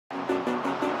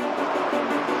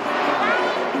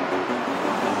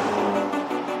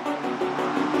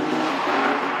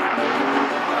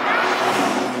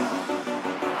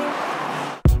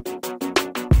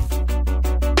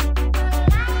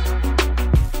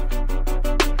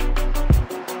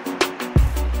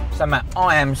So Matt,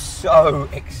 I am so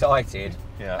excited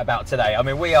about today. I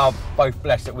mean, we are both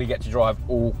blessed that we get to drive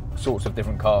all sorts of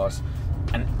different cars.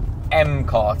 An M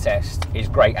car test is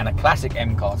great, and a classic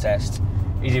M car test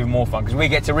is even more fun because we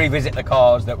get to revisit the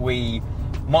cars that we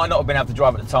might not have been able to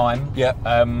drive at the time,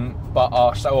 but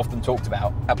are so often talked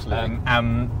about. Absolutely.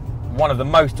 One of the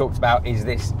most talked about is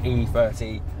this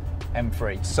E30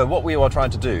 M3. So what we are trying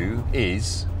to do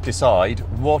is decide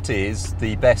what is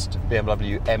the best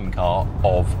BMW M car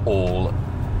of all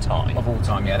time. Of all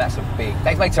time, yeah, that's a big...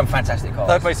 They've made some fantastic cars.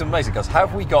 They've made some amazing cars.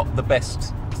 Have we got the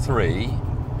best three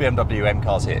BMW M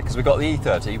cars here? Because we've got the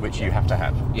E30, which you have to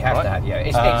have. You have to have, yeah.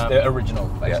 It's the original,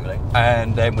 basically. Yeah.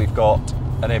 And then we've got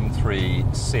an M3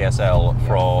 CSL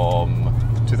from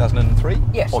 2003?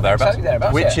 Yes, or thereabouts. so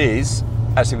thereabouts, which is...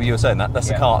 Actually, when you were saying that, that's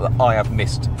a car that I have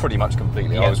missed pretty much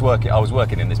completely. I was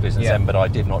working in this business then, but I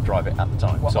did not drive it at the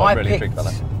time. Well, so I'm really intrigued by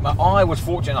that. I was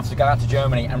fortunate enough to go out to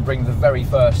Germany and bring the very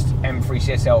first M3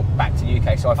 CSL back to the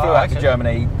UK. So I flew out to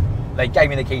Germany. They gave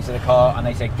me the keys to the car and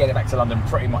they said, get it back to London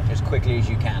pretty much as quickly as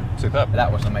you can. Superb.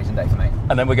 That was an amazing day for me.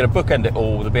 And then we're going to bookend it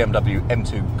all with the BMW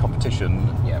M2 competition,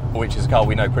 which is a car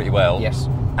we know pretty well. Yes.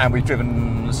 And we've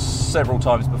driven several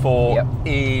times before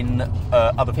in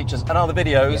other features and other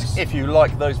videos. Yes. If you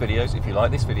like those videos, if you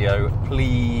like this video,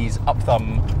 please up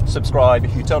thumb, subscribe.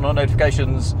 If you turn on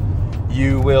notifications,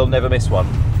 you will never miss one.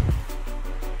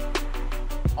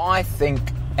 I think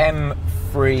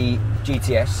M3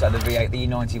 GTS, so the V8, the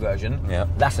E90 version,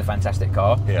 that's a fantastic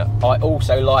car. Yeah. I love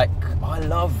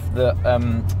the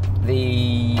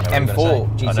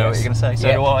M4 GTS. I know what you're going to say,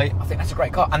 so do I. I think that's a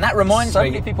great car, and that reminds me... So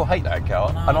many people hate that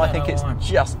car, and I think it's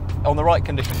just, on the right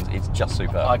conditions, it's just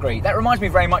superb. I agree. That reminds me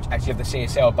very much, actually, of the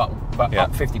CSL, but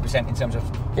up 50% in terms of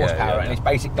horsepower, and its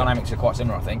basic dynamics are quite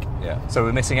similar, I think. Yeah. So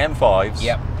we're missing M5s.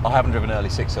 Yep. I haven't driven early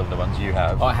six-cylinder ones, you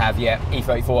have. I have, yeah.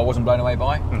 E34 I wasn't blown away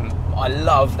by. I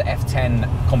love the F10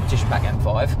 competition pack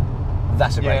M5.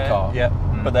 That's a great car. Yeah,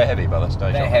 but they're heavy by that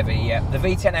stage. They're heavy, yeah. The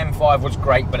V10 M5 was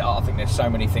great, but I think there's so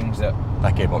many things that...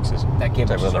 That gearbox is...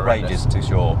 the range is too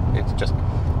short. It's just...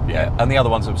 Yeah. And the other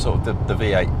ones are sort of the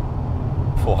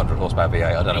V8, 400 horsepower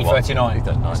V8, I don't know what. E39.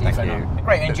 E39, thank you.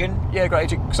 Great engine. Yeah, great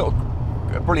engine. Sort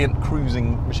of a brilliant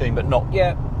cruising machine, but not...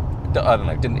 I don't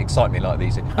know, didn't excite me like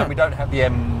these. And we don't have the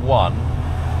M1,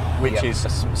 which is a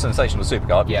sensational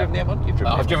supercar. Have you driven the M1? You've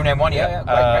driven I've driven the M1,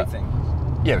 great thing.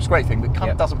 Yeah, it's a great thing, but kind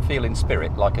of doesn't feel in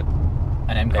spirit like an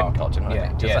M car.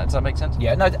 Does that make sense?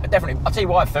 Yeah, no, definitely. I'll tell you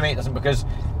why, for me it doesn't, because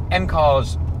M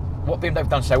cars, what BMW have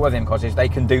done so well with M cars is they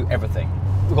can do everything.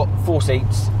 We've got 4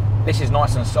 seats, this is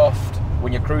nice and soft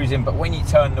when you're cruising, but when you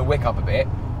turn the wick up a bit,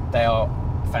 they are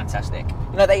fantastic.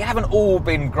 You know, they haven't all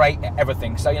been great at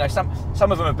everything. So, you know, some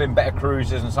of them have been better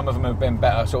cruisers and some of them have been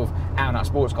better sort of out-and-out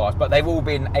sports cars, but they've all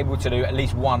been able to do at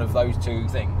least one of those two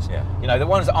things. Yeah. You know, the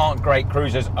ones that aren't great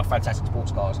cruisers are fantastic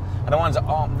sports cars, and the ones that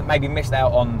aren't, that maybe missed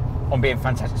out on being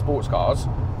fantastic sports cars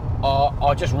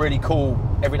are just really cool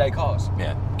everyday cars.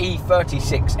 Yeah.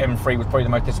 E46 M3 was probably the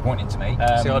most disappointing to me.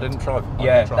 See, I didn't try.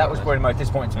 That was probably the most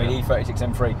disappointing to me. The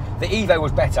E46 M3. The Evo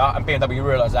was better, and BMW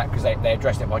realised that because they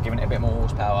addressed it by giving it a bit more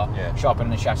horsepower,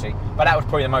 sharpening the chassis. But that was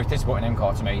probably the most disappointing M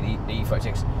car to me, the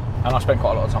E46. And I spent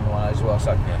quite a lot of time on one of those as well.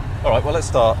 So all right, well let's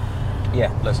start.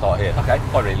 Yeah, let's start here. Okay.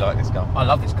 I really like this car. I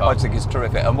love this car. I think it's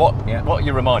terrific. And what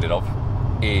you're reminded of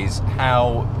is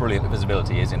how brilliant the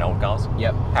visibility is in old cars.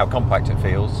 Yep. How compact it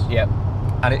feels. Yep.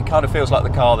 And it kind of feels like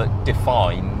the car that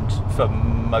defined, for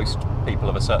most people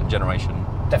of a certain generation,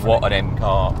 what an M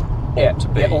car ought to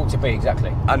be. Yeah, ought to be,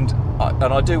 exactly. And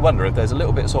I do wonder if there's a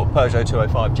little bit of sort of Peugeot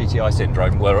 205 GTI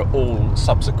syndrome, where all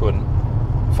subsequent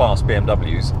fast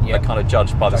BMWs are kind of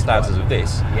judged by the standards of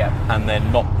this, and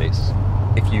then not this.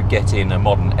 If you get in a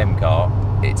modern M car,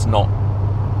 it's not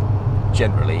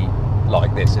generally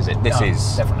like this, is it?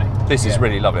 This is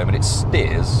really lovely. I mean, it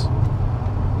steers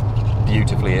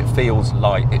beautifully. It feels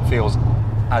light. It feels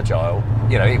agile.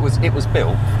 You know, it was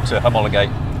built to homologate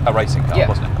a racing car,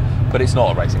 wasn't it? But it's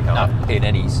not a racing car in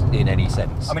any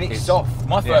sense. I mean, it's soft.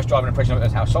 My first driving impression of it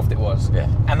was how soft it was. Yeah.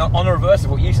 And on the reverse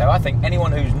of what you say, I think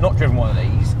anyone who's not driven one of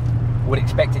these would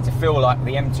expect it to feel like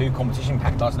the M2 competition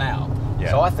pack does now.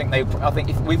 Yeah. So I think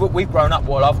if we've grown up.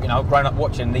 Well, I've grown up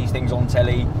watching these things on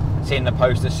telly, seeing the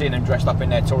posters, seeing them dressed up in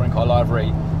their touring car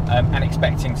livery, and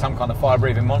expecting some kind of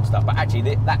fire-breathing monster. But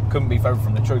actually, that couldn't be further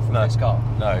from the truth from this car.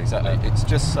 No, exactly. It's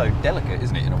just so delicate,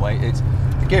 isn't it? In a way,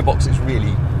 the gearbox is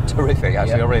really terrific.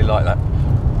 Actually, I really like that.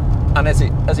 And as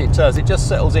it turns, it just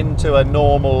settles into a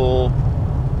normal,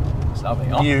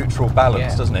 neutral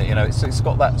balance, doesn't it? You know, it's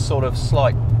got that sort of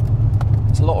slight.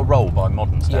 It's a lot of roll by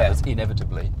modern standards,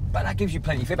 inevitably. But that gives you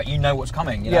plenty of feedback. You know what's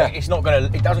coming. You know, it's not gonna.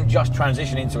 It doesn't just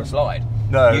transition into a slide.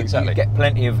 No, you exactly. get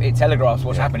plenty of, it telegraphs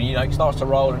what's happening. You know, it starts to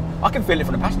roll, and I can feel it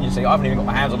from the passenger seat. I haven't even got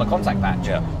my hands on the contact patch,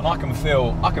 and I can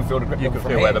feel the grip. You can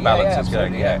feel where the balance is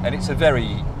going. Yeah, and it's a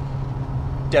very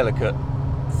delicate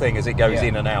thing as it goes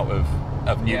in and out of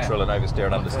neutral and oversteer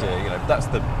and understeer. You know, that's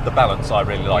the balance I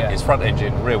really like. Is front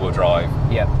engine, rear wheel drive,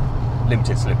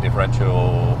 limited slip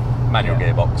differential, manual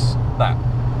gearbox. That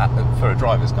for a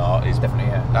driver's car is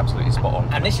definitely absolutely spot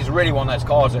on. And this is really one of those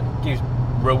cars that gives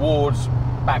rewards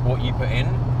back what you put in.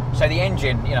 So the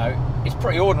engine, you know, it's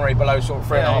pretty ordinary below sort of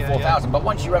 3,500, 4,000, but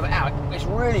once you rev it out, it's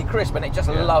really crisp and it just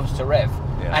loves to rev,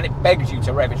 and it begs you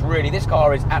to rev. It's really, this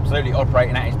car is absolutely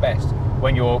operating at its best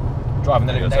when you're driving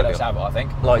the living daylights out of it, I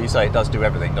think. Like you say, it does do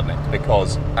everything, doesn't it?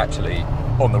 Because actually,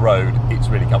 on the road, it's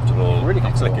really comfortable. Really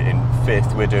comfortable. It's like in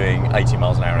fifth, we're doing 80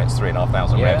 miles an hour and it's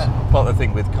 3,500 revs. Part of the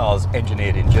thing with cars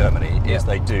engineered in Germany is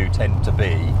they do tend to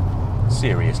be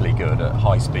seriously good at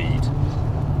high speed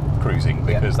cruising,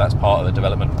 because that's part of the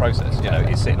development process. You know,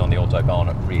 it's sitting on the autobahn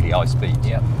at really high speeds.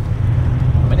 I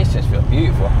mean, this just feels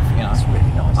beautiful. You know, it's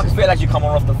really nice. I can feel as you come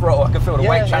on off the throttle, I can feel the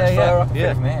weight transfer. I can feel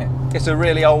it from here. It's a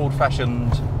really old-fashioned,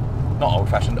 not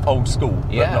old-fashioned, old school,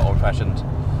 but not old-fashioned,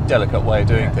 delicate way of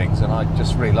doing things, and I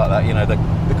just really like that. You know, the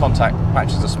contact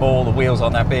patches are small, the wheels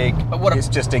aren't that big, but it's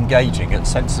just engaging at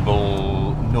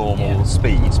sensible, normal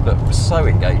speeds, but so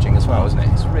engaging as well, isn't it?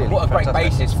 It's really what a great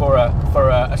basis for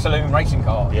a saloon racing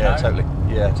car. Yeah, totally.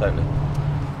 Yeah, totally.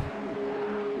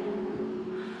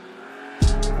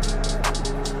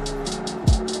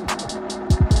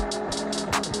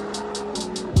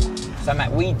 So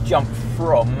Matt, we jumped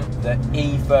from the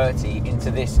E30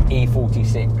 into this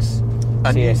E46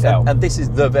 CSL. And this is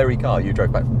the very car you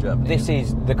drove back from Germany? This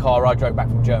is the car I drove back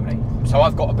from Germany. So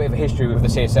I've got a bit of a history with the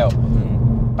CSL.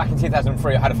 Back in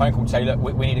 2003, I had a phone call to say, look,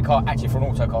 we need a car actually for an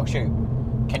autocar shoot.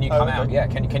 Can you come out? Yeah,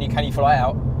 can you fly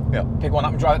out? Yeah. Pick one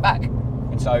up and drive it back.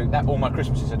 And so that all my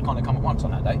Christmases had kind of come at once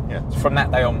on that day. Yeah. So from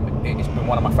that day on, it's been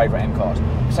one of my favourite M cars.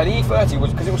 So the E30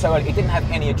 was, because it was so early, it didn't have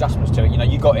any adjustments to it. You know,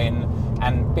 you got in,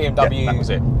 and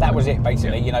BMW, that was it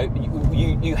basically. You know,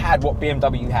 you had what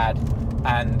BMW had,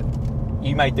 and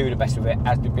you may do the best with it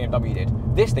as the BMW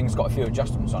did. This thing's got a few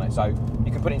adjustments on it, so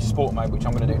you can put it into sport mode, which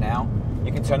I'm going to do now.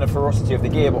 You can turn the ferocity of the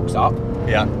gearbox up.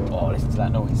 Yeah. Oh, listen to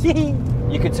that noise.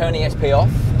 You can turn the ESP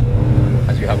off.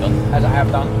 As you have done. As I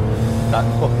have done.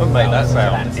 What made that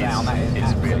sound? That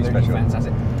is really special.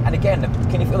 Fantastic. And again,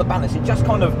 can you feel the balance? It just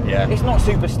kind of, it's not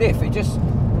super stiff. It gives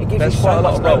There's you quite so a lot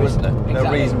much of roll, notice. isn't there?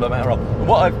 Exactly. A reasonable amount of roll.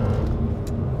 What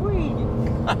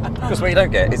because what you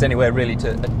don't get is anywhere really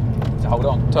to hold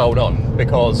on. To hold on,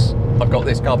 because I've got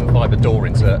this carbon fibre door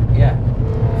insert. Yeah.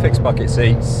 Fixed bucket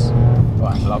seats. Oh,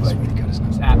 that's lovely. It's really good, isn't it?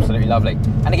 It's absolutely lovely.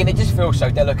 And again, it just feels so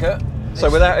delicate. So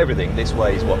without everything, this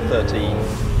weighs what,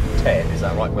 1310, is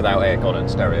that right? Without aircon and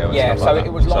stereo and stuff like that?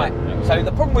 It was light. So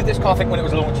the problem with this car, I think, when it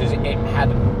was launched, is it had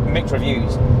mixed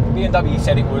reviews. BMW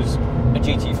said it was a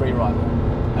GT3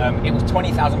 rival. It was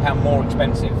 £20,000 more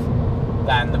expensive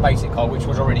than the basic car, which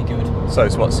was already good. So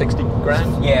it's what, 60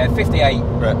 grand? Yeah, 58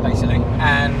 basically.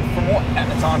 And from what at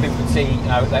the time people could see, you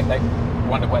know, they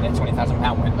wondered where their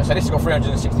 £20,000 went. So this has got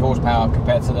 360 horsepower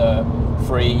compared to the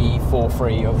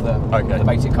 343 of the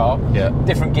basic car. Yeah.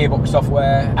 Different gearbox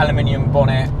software, aluminium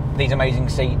bonnet, these amazing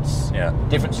seats,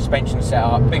 different suspension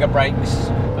setup, bigger brakes.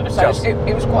 So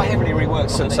it was quite heavily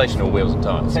reworked. Sensational wheels and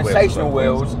tyres. Sensational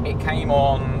wheels. It came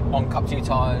on Cup 2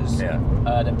 tyres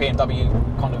that BMW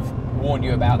kind of warned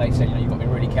you about. They said, you know, you've got to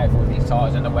be really careful with these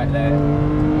tyres and the wet there.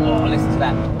 Oh, listen to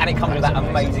that. And it comes with that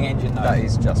amazing engine though. That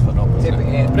is just phenomenal.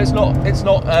 But it's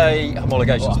not a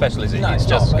homologation special, is it? No, it's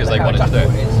just because they wanted to do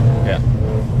it. Yeah.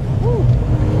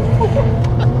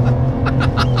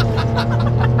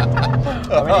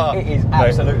 I mean, it is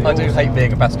absolutely I do hate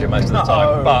being a passenger most of the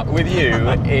time, but with you,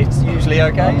 it's usually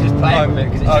okay. I'm just playing with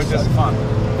it because it's just so fun.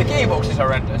 The gearbox is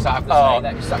horrendous, I have to say.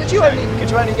 That is such a shame. Could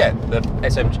you only get the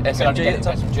SMG? SMG.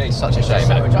 It's such a shame.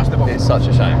 So adjustable. It's such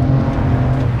a shame.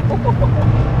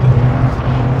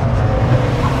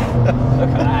 Look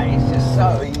at that, it's just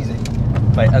so easy.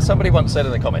 Mate, as somebody once said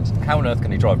in the comments, how on earth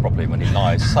can he drive properly when he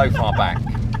lies so far back?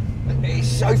 It's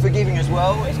so forgiving as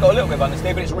well. It's got a little bit of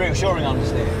understeer, but it's reassuring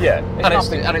understeer. Yeah,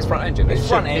 and it's front engine. It's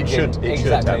front engine. It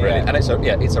should have really. And it's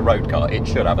a road car. It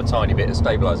should have a tiny bit of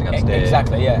stabilising understeer.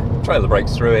 Exactly, yeah. Trail the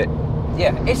brakes through it.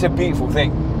 Yeah, it's a beautiful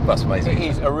thing. That's amazing. It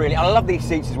is a really. I love these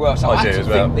seats as well. So I do as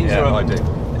well. These are, I do.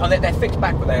 And they're fixed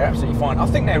back, but they're absolutely fine. I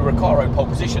think they're Recaro pole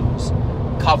positions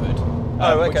covered.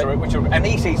 Which are, and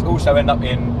these seats also end up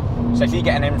in. So if you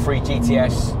get an M3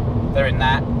 GTS, they're in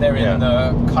that. They're in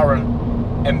the current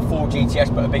M4 GTS,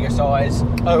 but a bigger size.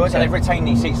 So they've retained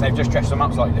these seats and they've just dressed them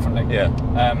up slightly differently. Yeah.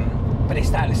 But it's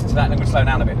that, listen to that, I'm going to slow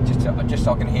down a bit, just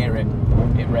so I can hear it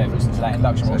rev, listen to that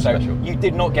induction roll. So you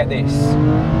did not get this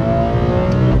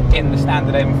in the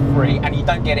standard M3, and you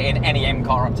don't get it in any M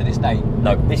car up to this day.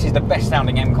 No. This is the best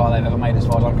sounding M car they've ever made as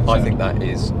far as I'm concerned. I think that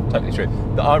is totally true.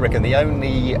 I reckon the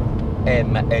only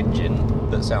M engine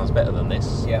that sounds better than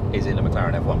this is in a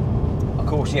McLaren F1. Of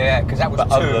course, yeah, because that was but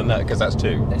two. Other than that, because that's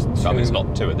two. I mean, it's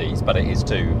not two of these, but it is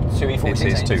two. Two E46.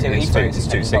 It's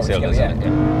two 6-cylinders, yeah. isn't it?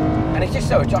 And it's just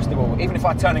so adjustable. Even if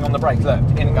I'm turning on the brake, look,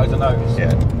 in goes the nose.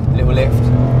 Yeah. Little lift.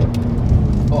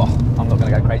 Oh, I'm not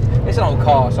going to go crazy. It's an old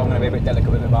car, so I'm going to be a bit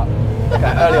delicate with it, but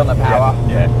early on the power.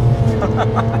 Yeah.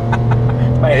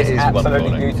 Mate, it's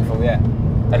absolutely beautiful, yeah.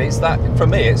 And it's that, for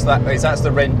me, that's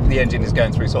the engine is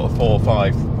going through sort of 4 or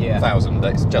 5,000.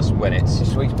 That's just when it's a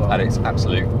sweet spot. And it's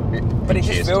absolute. But it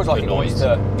just feels like it wants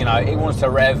to, it wants to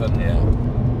rev,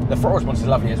 and the throttle response is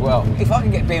lovely as well. If I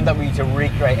can get BMW to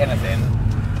recreate anything,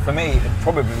 for me, it'd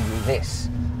probably be this,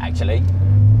 actually.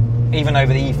 Even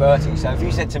over the E30. So if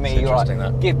you said to me, right,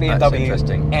 give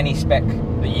BMW any spec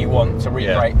that you want to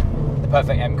recreate the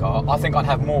perfect M car, I think I'd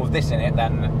have more of this in it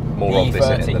than more the of this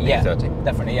in it than the E30.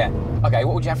 Definitely, yeah. Okay,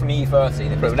 what would you have from the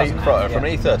E30? From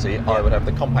an E30, I would have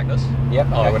the compactness.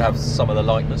 I would have some of the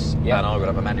lightness, and I would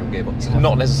have a manual gearbox.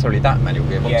 Not necessarily that manual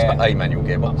gearbox, but a manual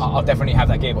gearbox. I'll definitely have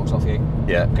that gearbox off you.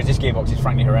 Yeah. Because this gearbox is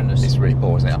frankly horrendous. It's really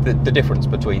poor, isn't it? The difference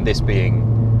between this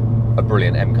being a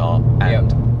brilliant M car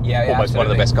and almost one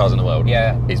of the best cars in the world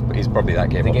is probably that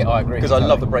gearbox. I agree. Because I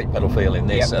love the brake pedal feel in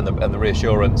this and the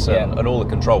reassurance and all the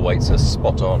control weights are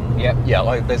spot on.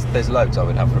 There's loads I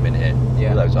would have from in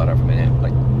here. Loads I'd have from in here.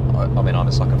 Like, I mean, I'm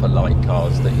a sucker for light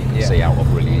cars that you can see out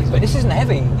of really easily. But this isn't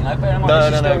heavy, bear in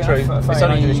mind. No, true. It's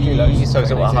only kilos. So it's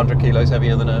about 100 kilos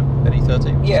heavier than an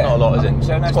E30? Yeah. It's not a lot, is it?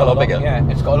 So, it's quite a lot bigger. Yeah,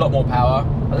 it's got a lot more power.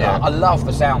 I love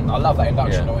the sound. I love that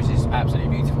induction noise. It's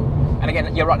absolutely beautiful. And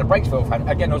again, you're right, the brakes feel fantastic.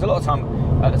 Again, there was a lot of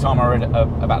time, at the time I read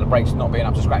about the brakes not being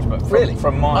up to scratch, but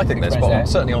from my I think they're spot on.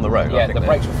 Certainly on the road. Yeah, the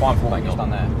brakes were fine for what you've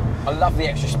done there. I love the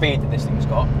extra speed that this thing's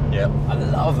got. Yeah. I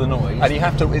love the noise. And you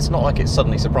have to, it's not like it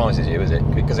suddenly surprises you, is it?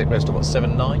 Because it goes to what,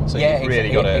 7.9? So you've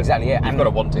really got to, you've got to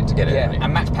want it to get it. Yeah,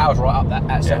 and max power's right up that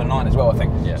at 7.9 as well, I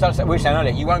think. Yeah. So we were saying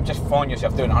earlier, you won't just find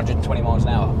yourself doing 120 miles an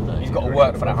hour. No, you've got to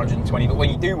work for that 120, but when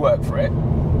you do work for it,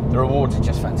 the rewards are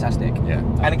just fantastic. Yeah.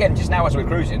 And again, just now as we're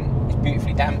cruising, it's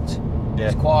beautifully damped. Yeah.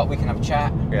 It's quiet, we can have a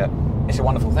chat. Yeah. It's a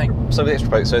wonderful thing. So it's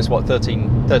what,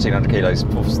 1,300 kilos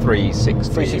for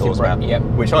 360 horsepower,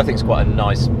 which I think is quite a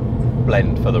nice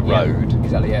blend for the road.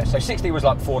 Exactly, yeah. So 60 was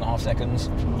like 4.5 seconds.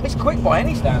 It's quick by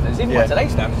any standards, even by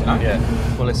today's standards, Yeah.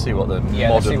 Well, let's see what the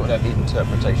modern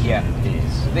interpretation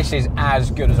is. This is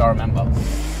as good as I remember.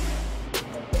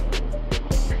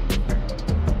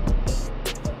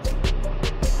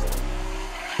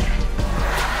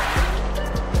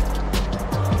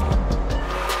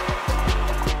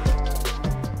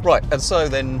 Right, and so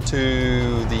then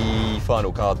to the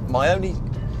final car. My only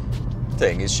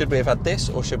thing is, should we have had this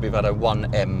or should we have had a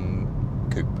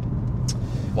 1M coupe?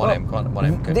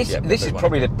 1M coupe. This is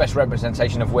probably the best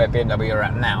representation of where BMW are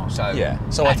at now. So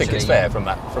I think it's fair from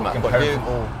that point of view.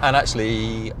 And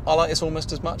actually, I like this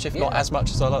almost as much, if not as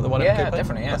much as I like the 1M coupe. Yeah,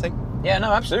 definitely. Yeah, I think. Yeah,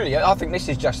 no, absolutely. I think this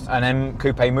is just an M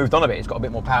coupe moved on a bit. It's got a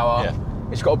bit more power. Yeah.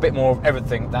 It's got a bit more of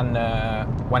everything than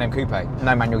 1M coupe.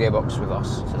 No manual gearbox with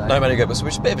us today. No manual gearbox,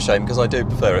 which is a bit of a shame because I do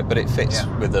prefer it, but it fits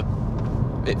with the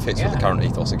with the current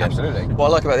ethos again. Absolutely. What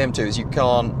I like about the M2 is you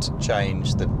can't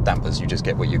change the dampers. You just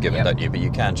get what you're given, don't you? But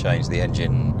you can change the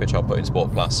engine, which I'll put in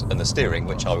Sport Plus, and the steering,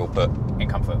 which I will put in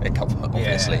Comfort. In Comfort,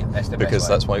 obviously, that's the because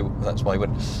best way. that's why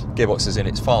when gearbox is in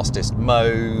its fastest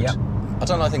mode. I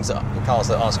don't like cars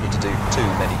that ask you to do too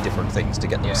many different things to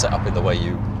get them set up in the way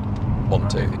you want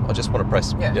to. I just want to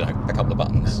press, a couple of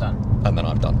buttons, and then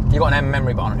I'm done. You've got an M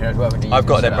memory button here as well, haven't you? I've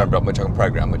got an M memory button which I can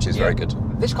program, which is very good.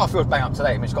 This car feels bang up to date.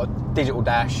 I mean, it's got a digital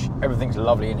dash. Everything's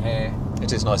lovely in here.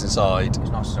 It is nice inside. It's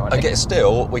nice inside. I guess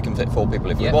still we can fit 4 people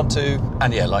if we want to,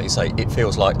 and like you say, it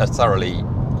feels like a thoroughly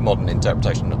modern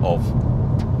interpretation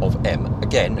of M.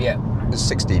 Again, it's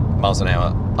 60 miles an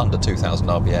hour, under 2,000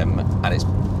 RPM, and it's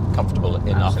comfortable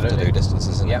enough to do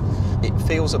distances. And it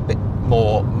feels a bit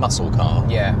more muscle car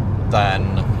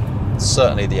than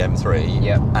certainly the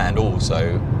M3 and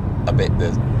also a bit the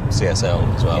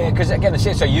CSL as well. Yeah, because again, the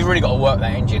CSL, you've really got to work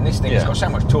that engine. This thing has got so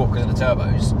much torque because of the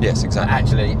turbos. Yes, exactly.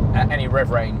 Actually, at any rev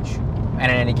range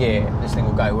and in any gear, this thing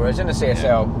will go. Whereas in the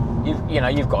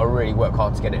CSL, you've got to really work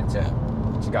hard to get it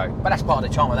to go. But that's part of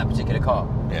the charm of that particular car.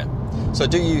 Yeah. So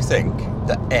do you think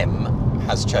that M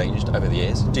has changed over the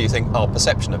years? Do you think our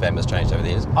perception of M has changed over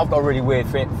the years? I've got a really weird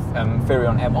theory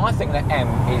on M. I think that M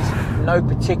is no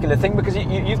particular thing because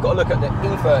you've got to look at the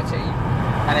E30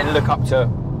 and then look up to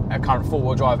a current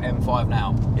four-wheel drive M5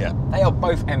 now. Yeah. They are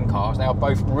both M cars. They are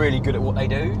both really good at what they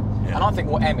do. Yeah. And I think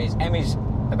what M is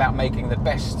about making the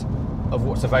best of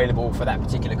what's available for that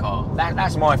particular car.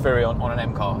 That's my theory on an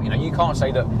M car. You know, you can't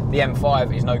say that the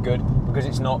M5 is no good because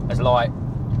it's not as light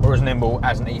or as nimble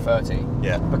as an E30.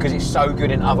 Yeah. Because it's so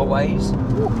good in other ways.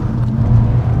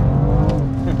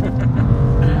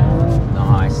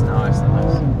 Nice.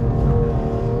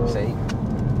 See?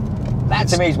 That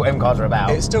to me is what M cars are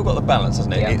about. It's still got the balance,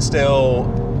 hasn't it? Yeah. It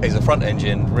still is a front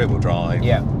engine, rear wheel drive,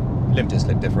 limited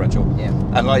slip differential. Yeah.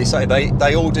 And like you say,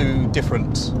 they all do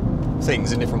different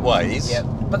things in different ways. Yeah.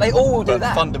 But they all will do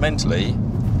that. Fundamentally,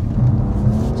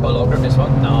 it's got a lot of grip, this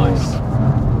one. Nice.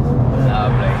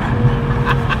 Lovely.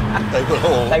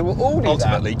 they will all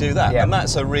ultimately do that. Yeah. And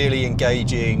that's a really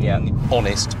engaging,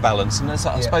 honest balance. And I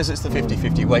suppose it's the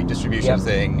 50-50 weight distribution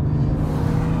thing.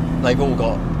 They've all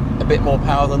got a bit more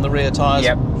power than the rear tyres.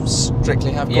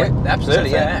 Strictly have grip. Yeah,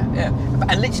 absolutely, yeah.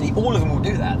 And literally all of them will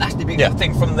do that. That's the beautiful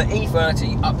thing. From the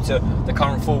E30 up to the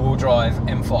current four-wheel drive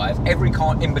M5, every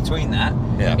car in between that,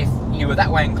 if you were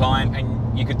that way inclined and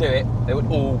you could do it, they would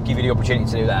all give you the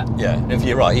opportunity to do that. Yeah, if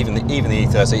you're right, even the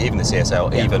E30, even the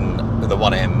CSL, even the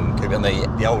 1M coupe and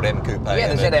the old M coupe, the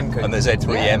ZM coupe, and the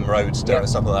Z3 M Roadster and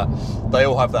stuff like that, they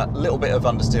all have that little bit of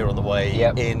understeer on the way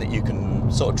in that you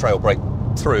can sort of trail brake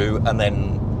through, and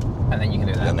then you can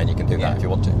do that. And then you can do that if you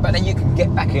want to. But then you can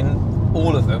get back in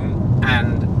all of them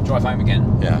and drive home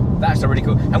again. Yeah. That's the really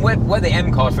cool. And where the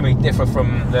M cars for me differ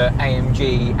from the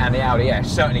AMG and the Audi S,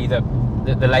 certainly the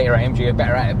later AMG are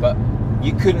better at it, but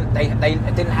you couldn't. They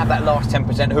didn't have that last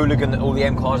 10% hooligan that all the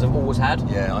M cars have always had.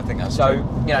 Yeah, I think that's so. True.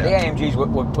 You know, the AMGs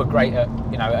were great at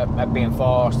at being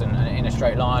fast and in a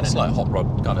straight line. It's like hot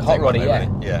rod kind of hot thing. Roddy, really?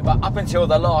 Yeah. But up until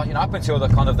the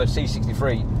kind of the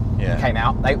C63 came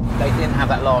out, they didn't have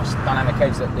that last dynamic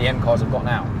edge that the M cars have got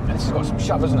now. And this has got some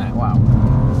shove, hasn't it? Wow.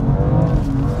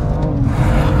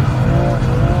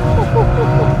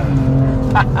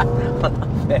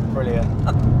 Yeah, brilliant.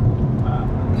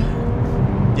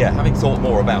 Yeah, having thought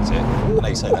more about it, and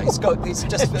they say that it's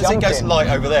just as it goes light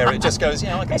over there, it just goes.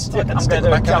 Yeah, I can stick the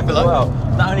back out below. Well.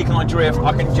 Not only can I drift,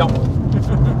 I can jump.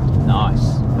 Nice.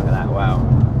 Look at that. Wow.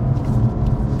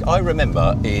 I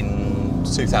remember in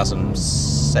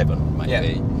 2007,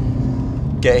 maybe,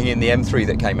 getting in the M3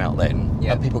 that came out then,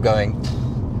 and people going,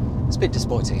 "It's a bit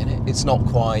disappointing, isn't it? It's not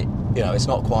quite." It's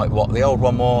not quite what the old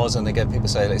one was, and again, people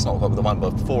say that it's not quite what the one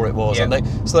before it was, and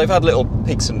so they've had little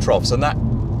peaks and troughs, and that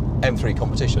M3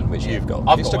 competition, which you've got.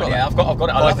 I've got it. I've got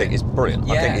it. I think it's brilliant.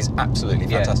 I think it's absolutely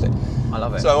fantastic. I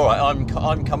love it. So, all right,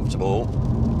 I'm comfortable.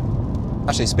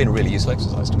 Actually, it's been a really useful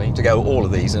exercise to me to go all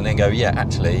of these and then go,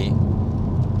 actually,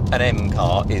 an M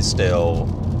car is still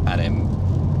an M.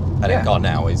 An M car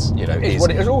now is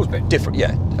what it has always been. Different.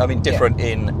 Yeah, I mean different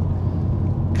in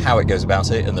how it goes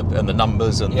about it and the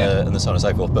numbers and the so on and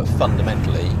so forth. But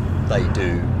fundamentally, they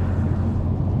do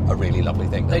a really lovely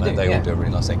thing. They all do a really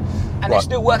nice thing. And they're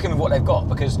still working with what they've got,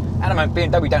 because at the moment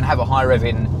BMW don't have a high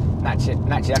revving naturally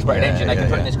aspirated engine they can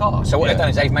put in this car. So what they've done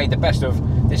is they've made the best of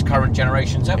this current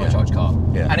generation turbocharged car.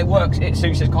 And it works, it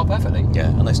suits this car perfectly. Yeah,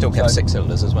 and they still kept 6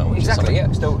 cylinders as well. Which exactly,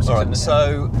 is still 6 cylinders.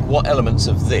 So what elements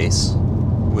of this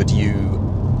would you,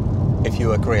 if you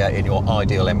were creating your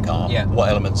ideal M car, what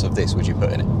elements of this would you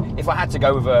put in it? If I had to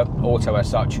go with an auto as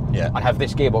such, I'd have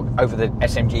this gearbox over the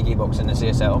SMG gearbox in the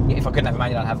CSL. If I couldn't have a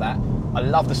manual, I'd have that. I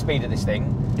love the speed of this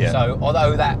thing. So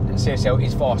although that CSL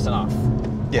is fast enough,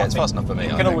 it's fast enough for me.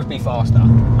 It can always be faster.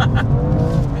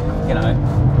 Nice.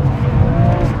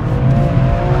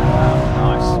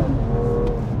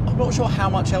 I'm not sure how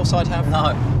much else I'd have.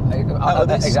 No.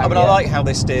 Exactly. I mean, I like how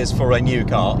this steers for a new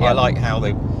car. I like how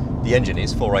the engine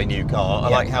is for a new car. I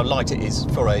like how light it is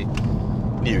for a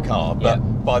new car. But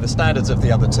by the standards of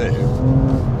the other two,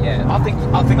 I think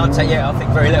I'd say I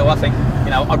think very little. I think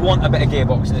I'd want a better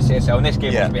gearbox in the CSL, and this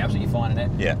gearbox would be absolutely fine in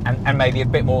it. And maybe a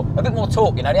bit more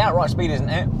torque. The outright speed isn't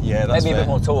it? Yeah, that's maybe fair. A bit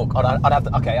more torque.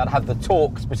 I'd have the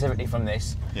torque specifically from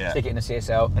this. Stick it in the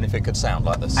CSL. And if it could sound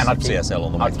like the CSL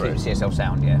on the way through, I'd keep the CSL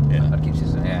sound. I'd keep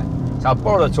CSL. So I'd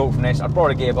borrow the torque from this. I'd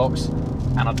borrow the gearbox,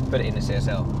 and I'd put it in the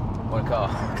CSL. What a car!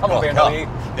 Come on, BMW.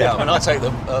 Yeah, I mean, I take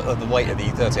the weight of the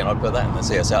E30 and I put that in the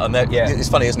CSL, and it's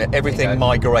funny, isn't it? Everything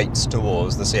migrates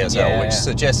towards the CSL, which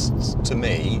suggests to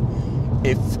me,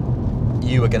 if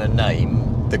you were going to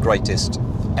name the greatest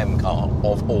M car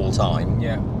of all time,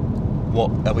 what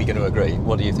are we going to agree?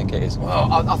 What do you think it is?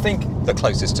 Well, I think the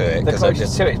closest to it. The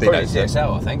closest to it is probably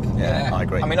CSL. I think. Yeah, I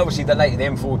agree. I mean, obviously the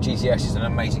M4 GTS is an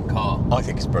amazing car. I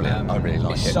think it's brilliant. I really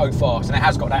like it. It's so fast, and it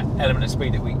has got that element of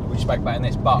speed that we spoke about in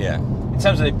this. But in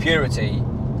terms of the purity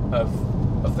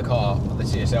of the car, the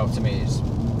CSL to me is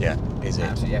is it?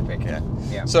 Absolutely epic.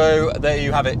 Yeah. So there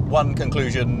you have it. One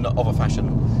conclusion of a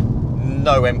fashion.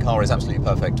 No M car is absolutely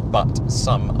perfect, but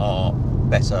some are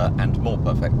better and more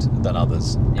perfect than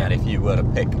others. Yeah. And if you were to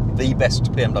pick the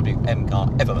best BMW M car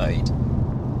ever made,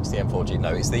 it's the M4G.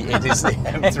 No, it is the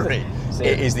M3.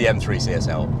 It is the M3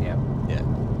 CSL. Yeah. Yeah.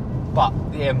 But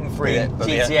the M3 But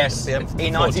GTS the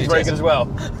M4 E90 is very good as well.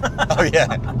 Oh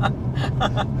yeah.